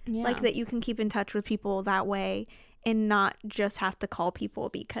 cool. Yeah. Like that you can keep in touch with people that way and not just have to call people,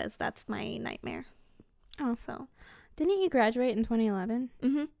 because that's my nightmare. Oh. So Didn't you graduate in 2011?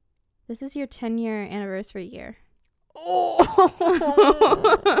 mm-hmm. This is your 10-year anniversary year. Oh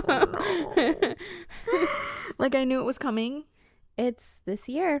like I knew it was coming. It's this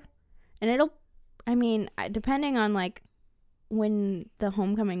year. And depending on like when the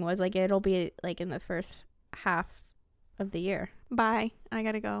homecoming was, like it'll be like in the first half of the year. Bye, I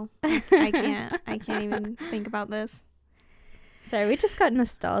gotta go. I can't even think about this. Sorry, we just got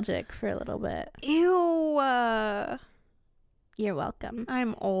nostalgic for a little bit. Ew. You're welcome.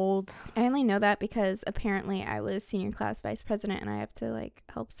 I'm old. I only know that because apparently I was senior class vice president and I have to like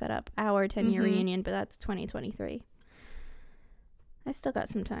help set up our 10-year Mhm. reunion, but that's 2023. I still got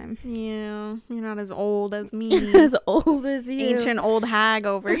some time. Yeah, you're not as old as me. As old as you. Ancient old hag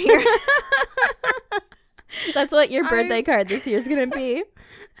over here. That's what your birthday card this year is going to be.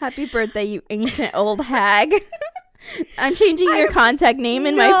 Happy birthday, you ancient old hag. I'm changing your contact name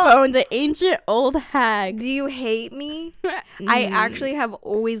in my No. phone to ancient old hag. Do you hate me? I actually have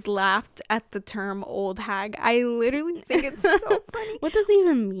always laughed at the term old hag. I literally think it's so funny. What does it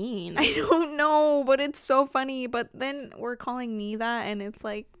even mean? I don't know, but it's so funny. But then we're calling me that, and it's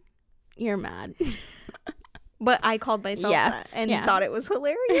like, You're mad. but I called myself Yeah, that and yeah. thought it was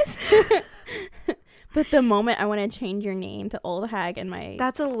hilarious. But the moment I want to change your name to old hag and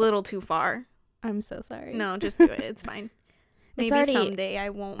That's a little too far. I'm so sorry. No, just do it. It's fine. Maybe already- someday I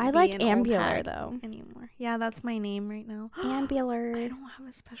won't. I be like an old Ambular hag though. anymore. Yeah, that's my name right now. I Ambular. don't have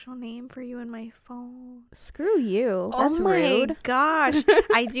a special name for you in my phone. Screw you. That's oh my rude. gosh.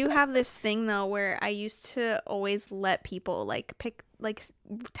 I do have this thing though where I used to always let people like pick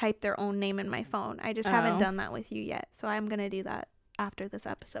type their own name in my phone. I just haven't Oh. done that with you yet. So I'm going to do that after this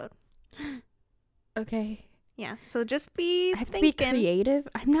episode. Okay. Yeah. So just be I have to be thinking. creative.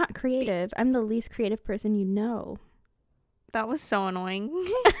 I'm not creative. I'm the least creative person you know. That was so annoying.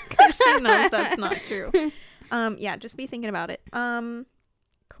 'Cause she knows that's not true. Yeah, just be thinking about it.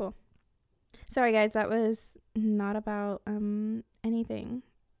 Cool. Sorry guys, that was not about anything.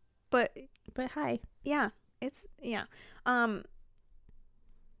 But hi. yeah, it's yeah.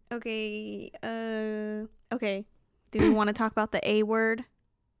 Okay. Okay. Do we want to talk about the A word?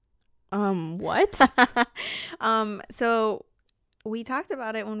 What? So we talked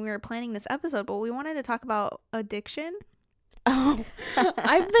about it when we were planning this episode, but we wanted to talk about addiction. Oh,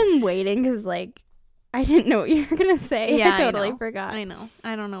 I've been waiting because like I didn't know what you were gonna say. Yeah, I totally know. forgot. I know.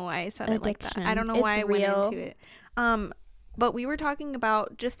 I don't know why I said it like that. Addiction. I don't know It's why I real. went into it. But we were talking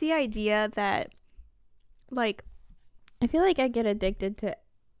about just the idea that, like, I feel like I get addicted to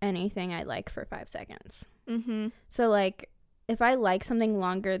anything I like for 5 seconds. mm-hmm. So like if I like something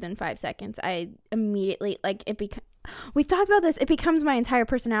longer than 5 seconds, I immediately like we've talked about this. It becomes my entire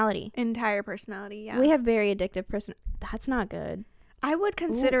personality. Entire personality. Yeah. We have very addictive That's not good. I would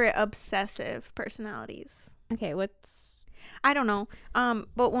consider it obsessive personalities. Okay, I don't know.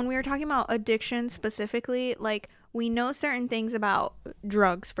 But when we were talking about addiction specifically, like we know certain things about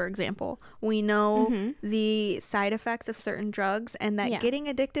drugs, for example. We know the side effects of certain drugs and that getting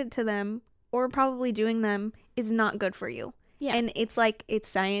addicted to them or probably doing them is not good for you. Yeah. And it's like, it's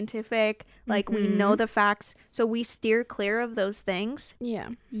scientific. Like we know the facts. So we steer clear of those things. Yeah.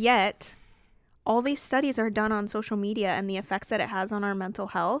 Yet all these studies are done on social media and the effects that it has on our mental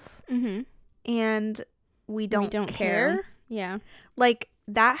health. And we don't care. Yeah. Like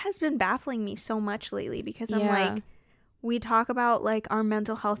that has been baffling me so much lately because I'm like, we talk about like our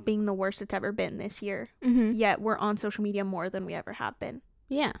mental health being the worst it's ever been this year. Yet we're on social media more than we ever have been.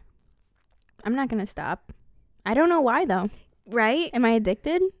 Yeah. I'm not gonna stop. I don't know why though. Right? Am I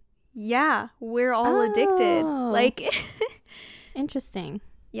addicted? Yeah, we're all addicted. Like Interesting.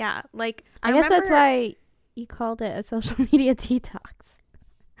 yeah, like I guess that's why you called it a social media detox.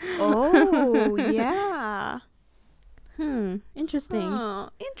 Oh, yeah. Interesting.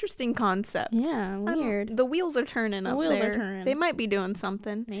 Interesting concept. Yeah, weird. The wheels are turning up wheels there. are turning. They might be doing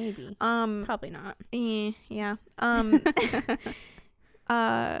something. Maybe. Probably not. Yeah.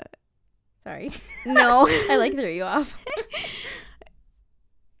 Sorry. No. I like threw you off.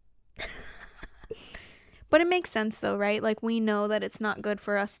 But it makes sense though, right? Like we know that it's not good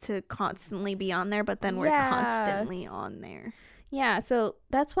for us to constantly be on there, but then we're constantly on there. Yeah, so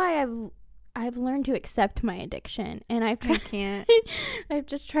that's why I've learned to accept my addiction, and I've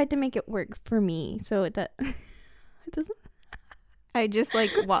just tried to make it work for me, so that it doesn't. I just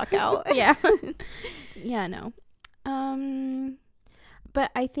like walk out. Yeah. Yeah, no.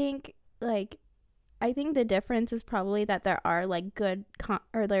 But I think the difference is probably that there are like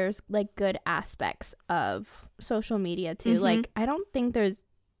there's like good aspects of social media too. Like I don't think there's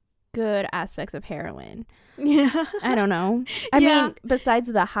good aspects of heroin. Yeah. I don't know. I mean,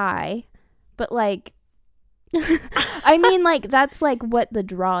 besides the high, but like I mean, like that's like what the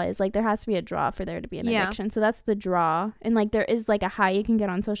draw is. Like there has to be a draw for there to be an addiction. So that's the draw. And like there is like a high you can get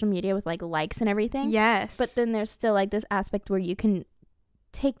on social media with like likes and everything. Yes. But then there's still like this aspect where you can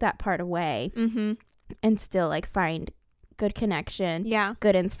take that part away and still like find good connection,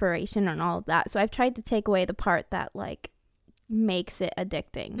 good inspiration and all of that. So I've tried to take away the part that like makes it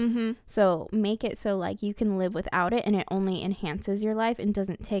addicting. So make it so like you can live without it and it only enhances your life and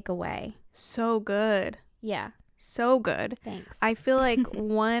doesn't take away. So good. Yeah. So good. Thanks. I feel like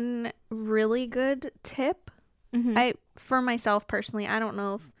one really good tip, for myself personally, I don't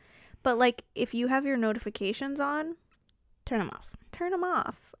know but like if you have your notifications on, turn them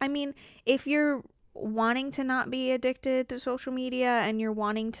off. I mean, if you're wanting to not be addicted to social media and you're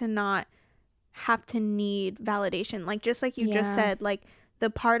wanting to not have to need validation, like just like you just said, like the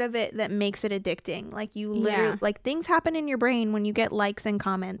part of it that makes it addicting, like you literally like things happen in your brain when you get likes and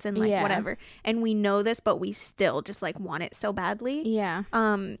comments and like whatever, and we know this but we still just like want it so badly.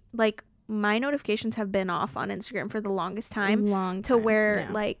 Like my notifications have been off on Instagram for the longest time, where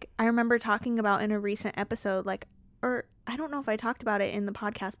like I remember talking about in a recent episode, like, or I don't know if I talked about it in the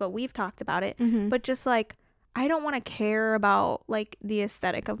podcast, but we've talked about it, but just like I don't want to care about like the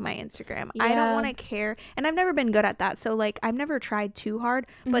aesthetic of my Instagram. I don't want to care, and I've never been good at that, so like I've never tried too hard,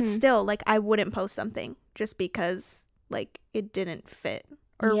 but still like I wouldn't post something just because like it didn't fit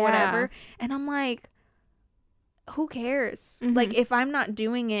or whatever, and I'm like, who cares? Like if I'm not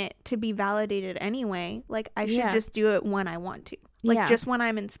doing it to be validated anyway, like I should just do it when I want to. Like just when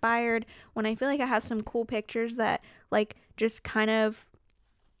I'm inspired, when I feel like I have some cool pictures that like just kind of,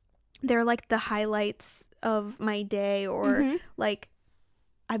 they're like the highlights of my day, or like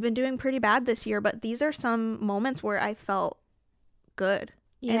I've been doing pretty bad this year, but these are some moments where I felt good.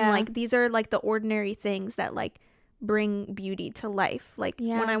 And like these are like the ordinary things that like bring beauty to life. Like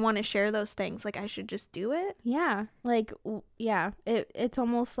when I want to share those things, like I should just do it. Yeah. Like it's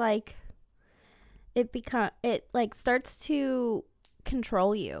almost like it like starts to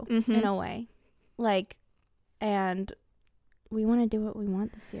control you in a way. Like, and we want to do what we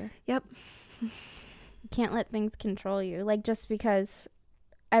want this year. Yep. You can't let things control you. Like, just because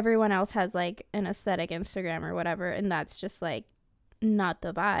everyone else has like an aesthetic Instagram or whatever, and that's just like not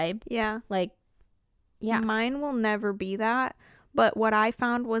the vibe. Yeah. Like, yeah. Mine will never be that. But what I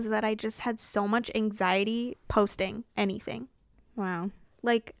found was that I just had so much anxiety posting anything. Wow.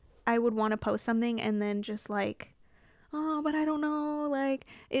 Like, I would want to post something and then just like, oh, but I don't know, like,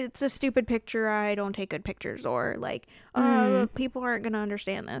 it's a stupid picture, I don't take good pictures, or like, oh, people aren't gonna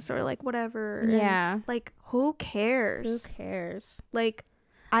understand this, or like whatever. Yeah. And, like, who cares? Who cares? Like,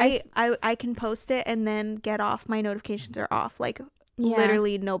 I can post it and then get off, my notifications are off, like,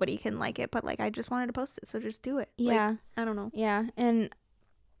 literally nobody can like it, but like I just wanted to post it, so just do it. Yeah. Like, I don't know. Yeah. And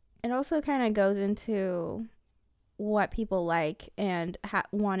it also kind of goes into what people like and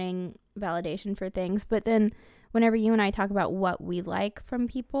wanting validation for things, but then whenever you and I talk about what we like from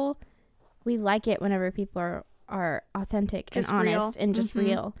people, we like it whenever people are authentic just and honest real. and just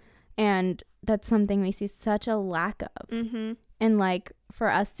real. And that's something we see such a lack of. And like for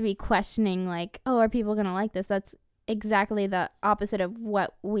us to be questioning like, oh, are people going to like this? That's exactly the opposite of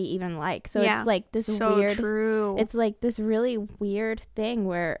what we even like. So it's like this weird. True. It's like this really weird thing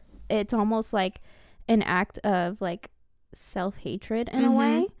where it's almost like an act of like self-hatred in a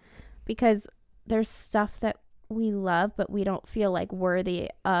way, because there's stuff that we love but we don't feel like worthy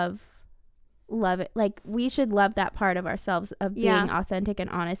of love it. Like we should love that part of ourselves of being authentic and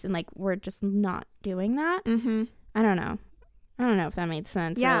honest, and like we're just not doing that. I don't know if that made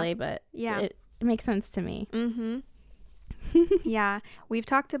sense really, but it makes sense to me. Yeah, we've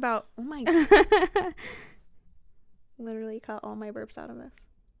talked about, oh my god, literally cut all my burps out of this.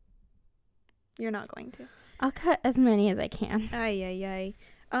 You're not going to. I'll cut as many as I can. Ay.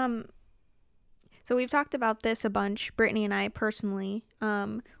 So we've talked about this a bunch, Brittany and I personally.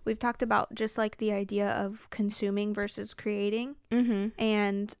 We've talked about just like the idea of consuming versus creating.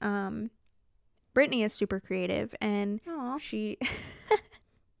 And Brittany is super creative, and she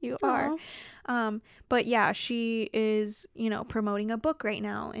you are. But yeah, she is, promoting a book right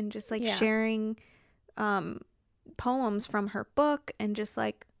now, and just like sharing poems from her book, and just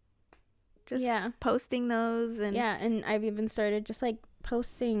posting those. And and I've even started just like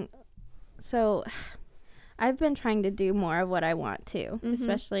posting. So I've been trying to do more of what I want to,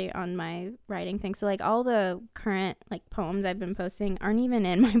 especially on my writing thing. So like all the current like poems I've been posting aren't even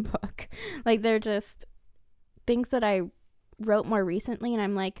in my book. Like they're just things that I wrote more recently, and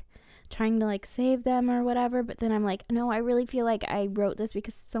I'm like trying to like save them or whatever, but then I'm like, no, I really feel like I wrote this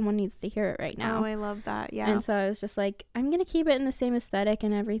because someone needs to hear it right now. Oh, I love that. Yeah. And so I was just like, I'm gonna keep it in the same aesthetic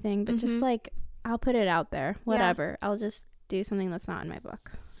and everything, but just like I'll put it out there, whatever. I'll just do something that's not in my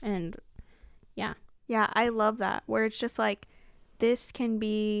book. And yeah, I love that, where it's just like, this can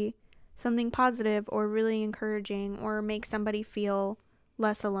be something positive or really encouraging or make somebody feel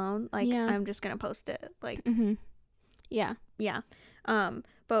less alone. Like, I'm just gonna post it. Like, yeah.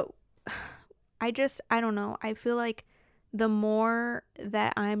 But I don't know. I feel like the more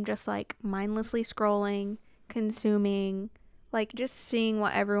that I'm just like mindlessly scrolling, consuming, like just seeing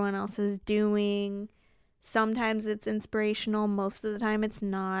what everyone else is doing, sometimes it's inspirational, most of the time it's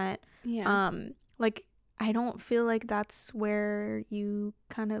not. Like I don't feel like that's where you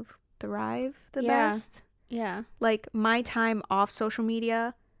kind of thrive the best. Like my time off social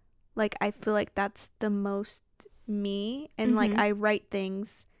media, like I feel like that's the most me, and like I write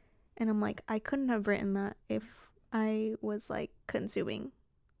things and I'm like, I couldn't have written that if I was like consuming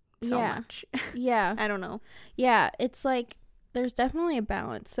so much. I don't know. It's like there's definitely a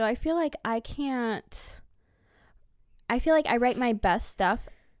balance. So I feel like I write my best stuff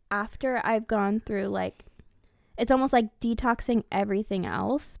after I've gone through like, it's almost like detoxing everything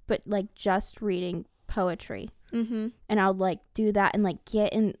else, but like just reading poetry. And I'll like do that and like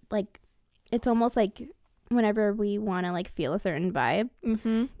get in, like it's almost like whenever we want to like feel a certain vibe,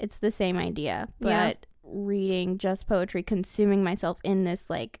 it's the same idea, but reading just poetry, consuming myself in this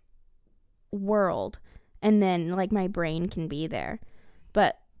like world, and then like my brain can be there.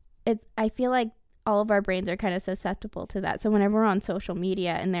 But I feel like all of our brains are kind of susceptible to that. So whenever we're on social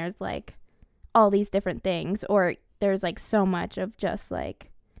media and there's like all these different things, or there's like so much of just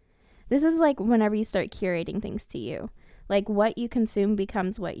like, this is like whenever you start curating things to you, like what you consume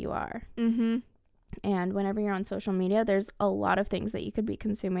becomes what you are. And whenever you're on social media, there's a lot of things that you could be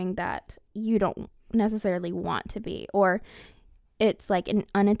consuming that you don't necessarily want to be, or it's like an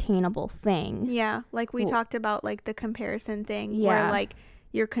unattainable thing. Yeah, like we Well- talked about, like the comparison thing, Yeah. where like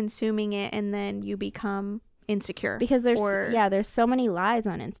you're consuming it and then you become insecure. Because there's Or- there's so many lies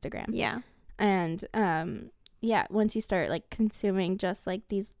on Instagram. Yeah. And once you start like consuming just like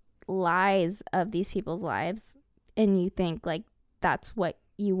these lies of these people's lives, and you think like that's what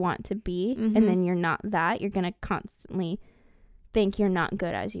you want to be, Mhm. and then you're not that, you're gonna constantly think you're not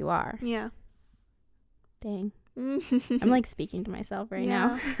good as you are. Yeah. Dang, I'm like speaking to myself right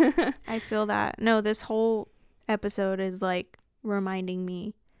Yeah. now. I feel that. No, this whole episode is like reminding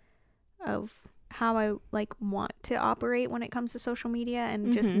me of how I like want to operate when it comes to social media,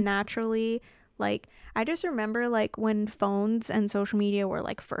 and just Mhm. naturally, like I just remember like when phones and social media were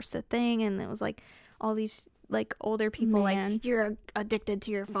like first a thing, and it was like all these like older people Man. like, you're addicted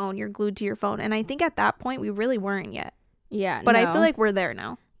to your phone, you're glued to your phone. And I think at that point we really weren't yet, Yeah, but I no. feel like we're there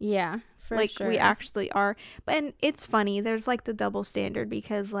now. yeah, for Like sure. we actually are. And it's funny, there's like the double standard,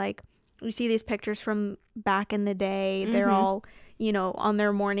 because like you see these pictures from back in the day, they're Mhm. all, you know, on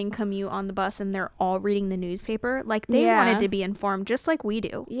their morning commute on the bus, and they're all reading the newspaper. Like they Yeah. wanted to be informed just like we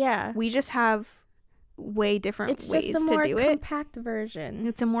do. Yeah, We just have way different it's ways just a to more do it. compact version.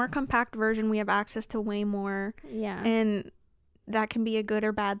 It's a more compact version. We have access to way more, Yeah, and that can be a good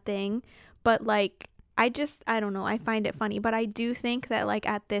or bad thing. But like I don't know, I find it funny, but I do think that like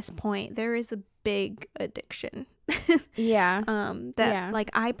at this point there is a big addiction yeah. that Yeah.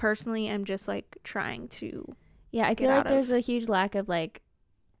 like I personally am just like trying to. Yeah, I get feel like out there's of. a huge lack of like,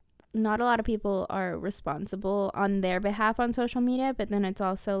 not a lot of people are responsible on their behalf on social media, but then it's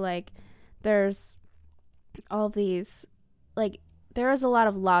also like there's all these, like, there is a lot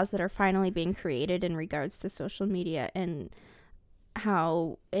of laws that are finally being created in regards to social media and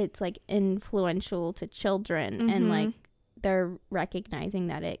how it's like influential to children, and Mhm. like they're recognizing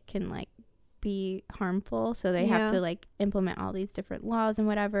that it can like be harmful, so they have Yeah. to like implement all these different laws and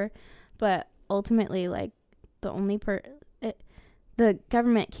whatever. But ultimately, like, the only the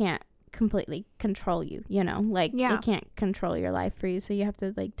government can't completely control you, you know, like Yeah. it can't control your life for you, so you have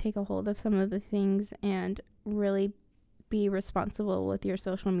to like take a hold of some of the things and really be responsible with your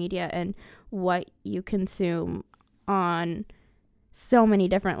social media and what you consume on so many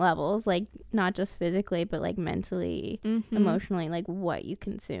different levels, like not just physically but like mentally, Mhm. emotionally, like what you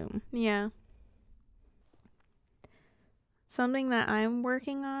consume. Yeah. Something that I'm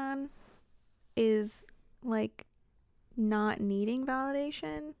working on is like not needing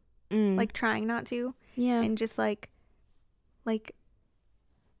validation, like trying not to, yeah, and just like like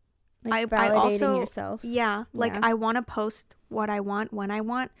I validating also- yourself. yeah, like Yeah. I want to post what I want when I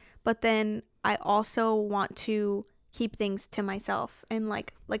want, but then I also want to keep things to myself, and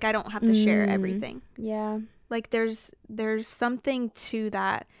like I don't have to share everything. Yeah, Like there's something to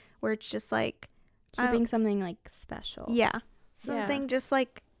that where it's just like keeping something like special. yeah, something just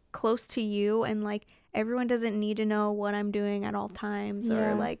like close to you, and like everyone doesn't need to know what I'm doing at all times,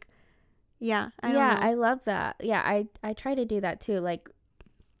 Yeah. or like I don't Yeah, know. I love that. Yeah, I try to do that too. Like,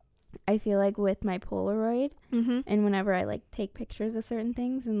 I feel like with my Polaroid, Mhm. and whenever I like take pictures of certain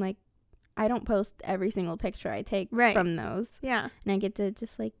things, and like I don't post every single picture I take Right. from those, Yeah. and I get to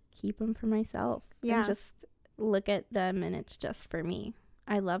just like keep them for myself. Yeah. And just look at them, and it's just for me.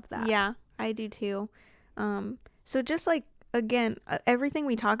 I love that. Yeah, I do too. So just like again, everything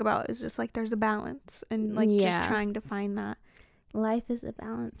we talk about is just like there's a balance, and like Yeah. just trying to find that. Life is a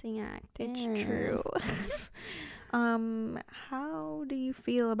balancing act. It's Yeah. true. How do you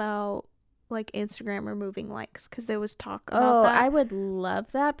feel about like Instagram removing likes? Because there was talk about Oh, that. I would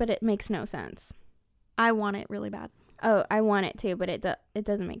love that, but it makes no sense. I want it really bad. Oh, I want it too, but it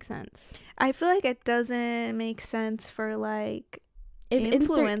doesn't make sense. I feel like it doesn't make sense for like If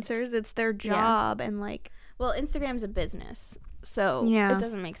influencers. It's their job, and like, Well, Instagram's a business, so Yeah. it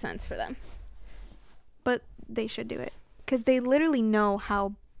doesn't make sense for them. but they should do it because they literally know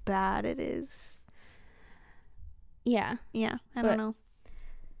how bad it is. Yeah. Yeah, I But- don't know.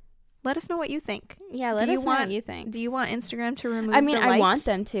 Let us know what you think. Yeah, let Do you us know what want- you think. Do you want Instagram to remove? I mean, the I want likes?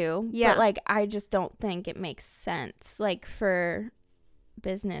 them to. Yeah. But, like, I just don't think it makes sense, like, for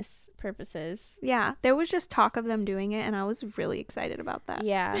business purposes. Yeah, there was just talk of them doing it, and I was really excited about that.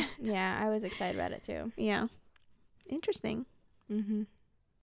 Yeah. Yeah, I was excited about it, too. Yeah. Interesting. Mm-hmm.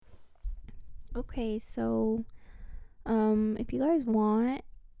 Okay, so, if you guys want,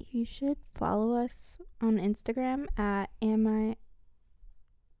 you should follow us on Instagram at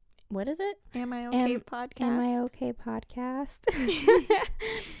what is it? Am I okay Am- podcast? Am I Okay podcast?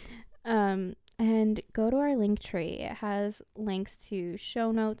 And go to our link tree. It has links to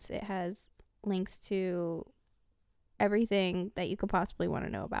show notes. It has links to everything that you could possibly want to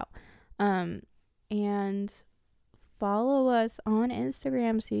know about. And follow us on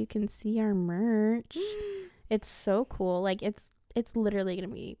Instagram so you can see our merch. It's so cool. Like it's literally gonna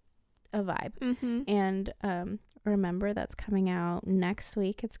be a vibe. Mm-hmm. And remember, that's coming out next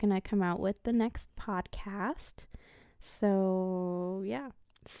week. It's gonna come out with the next podcast. So yeah.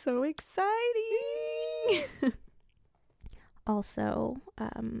 So exciting. Also,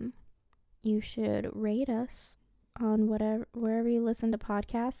 you should rate us on wherever you listen to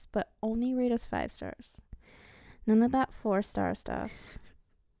podcasts, but only rate us 5 stars. None of that 4-star stuff.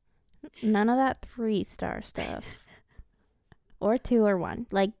 None of that 3-star stuff. Or 2 or 1.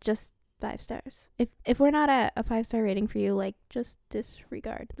 Like, just 5 stars. If we're not at a 5-star rating for you, like, just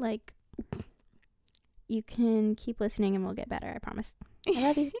disregard. Like, you can keep listening and we'll get better, I promise. I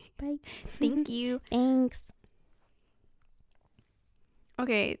love you. Bye. Thank you. Thanks.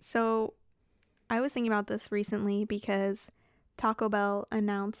 Okay, so I was thinking about this recently because Taco Bell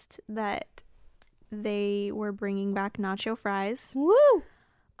announced that they were bringing back nacho fries. Woo!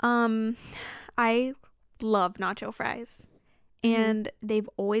 I love nacho fries, and they've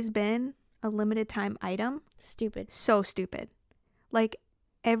always been a limited time item. Stupid. So stupid. Like,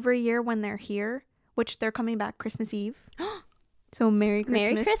 every year when they're here, which they're coming back Christmas Eve. So Merry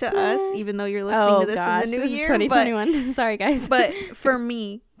Christmas to us, Christmas. even though you're listening to this gosh, in the new this year. is 2021. Sorry, guys. But for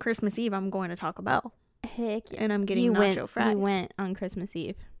me, Christmas Eve, I'm going to Taco Bell, heck yeah. and I'm getting nacho fries. You went on Christmas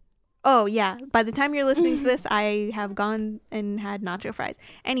Eve. Oh, yeah. By the time you're listening to this, I have gone and had nacho fries.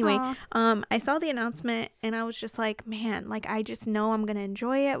 Anyway, Aw. I saw the announcement, and I was just like, man, like, I just know I'm going to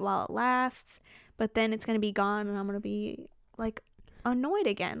enjoy it while it lasts, but then it's going to be gone, and I'm going to be, like, annoyed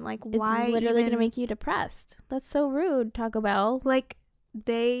again. Like, why It's literally even... gonna make you depressed. That's so rude, Taco Bell. Like,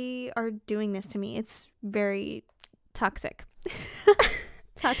 they are doing this to me. It's very... Toxic.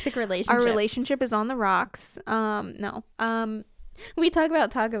 Toxic relationship. Our relationship is on the rocks. No. We talk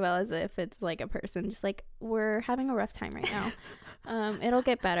about Taco Bell as if it's like a person. Just like, we're having a rough time right now. It'll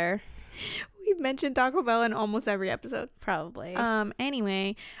get better. We've mentioned Taco Bell in almost every episode. Probably.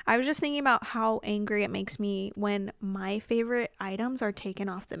 Anyway, I was just thinking about how angry it makes me when my favorite items are taken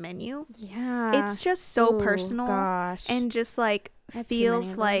off the menu. Yeah. It's just so Ooh, personal gosh. and just like I have too many feels of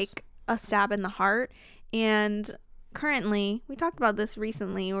those. like a stab in the heart. And currently, we talked about this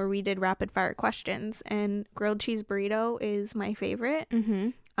recently where we did rapid fire questions, and grilled cheese burrito is my favorite.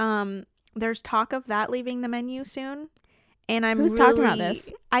 Mm-hmm. There's talk of that leaving the menu soon. And I'm Who's really, talking about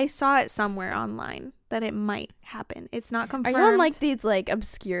this? I saw it somewhere online that it might happen. It's not Are confirmed. you on like these like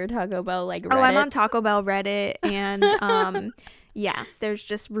obscure Taco Bell like Reddits? Oh, I'm on Taco Bell Reddit, and yeah, there's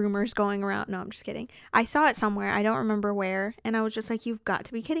just rumors going around. No, I'm just kidding. I saw it somewhere. I don't remember where, and I was just like, you've got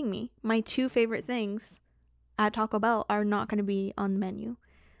to be kidding me. My 2 favorite things at Taco Bell are not going to be on the menu.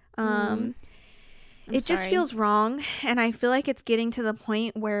 I'm It just sorry. feels wrong, and I feel like it's getting to the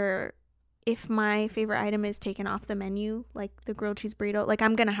point where if my favorite item is taken off the menu, like the grilled cheese burrito, like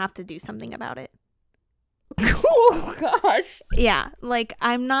I'm gonna have to do something about it. Oh gosh. Yeah, like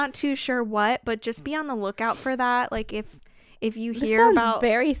I'm not too sure what, but just be on the lookout for that. Like if you This hear sounds about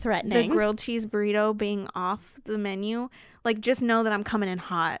very the threatening. grilled cheese burrito being off the menu, like just know that I'm coming in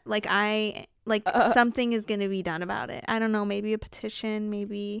hot. Like something is gonna be done about it. I don't know, maybe a petition,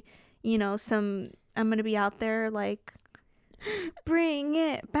 maybe, you know, I'm gonna be out there like, bring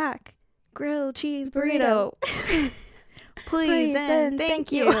it back, grilled cheese burrito. Please and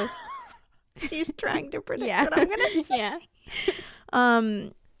thank you. She's trying to predict Yeah. what I'm gonna say. Yeah.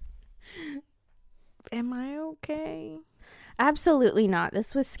 Am I okay? Absolutely not.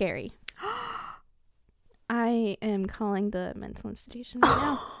 This was scary. I am calling the mental institution right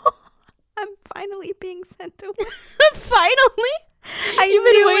now. I'm finally being sent to work. Finally. I You've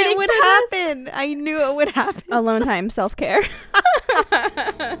been knew waiting it would for this? happen. I knew it would happen. Alone time, self-care.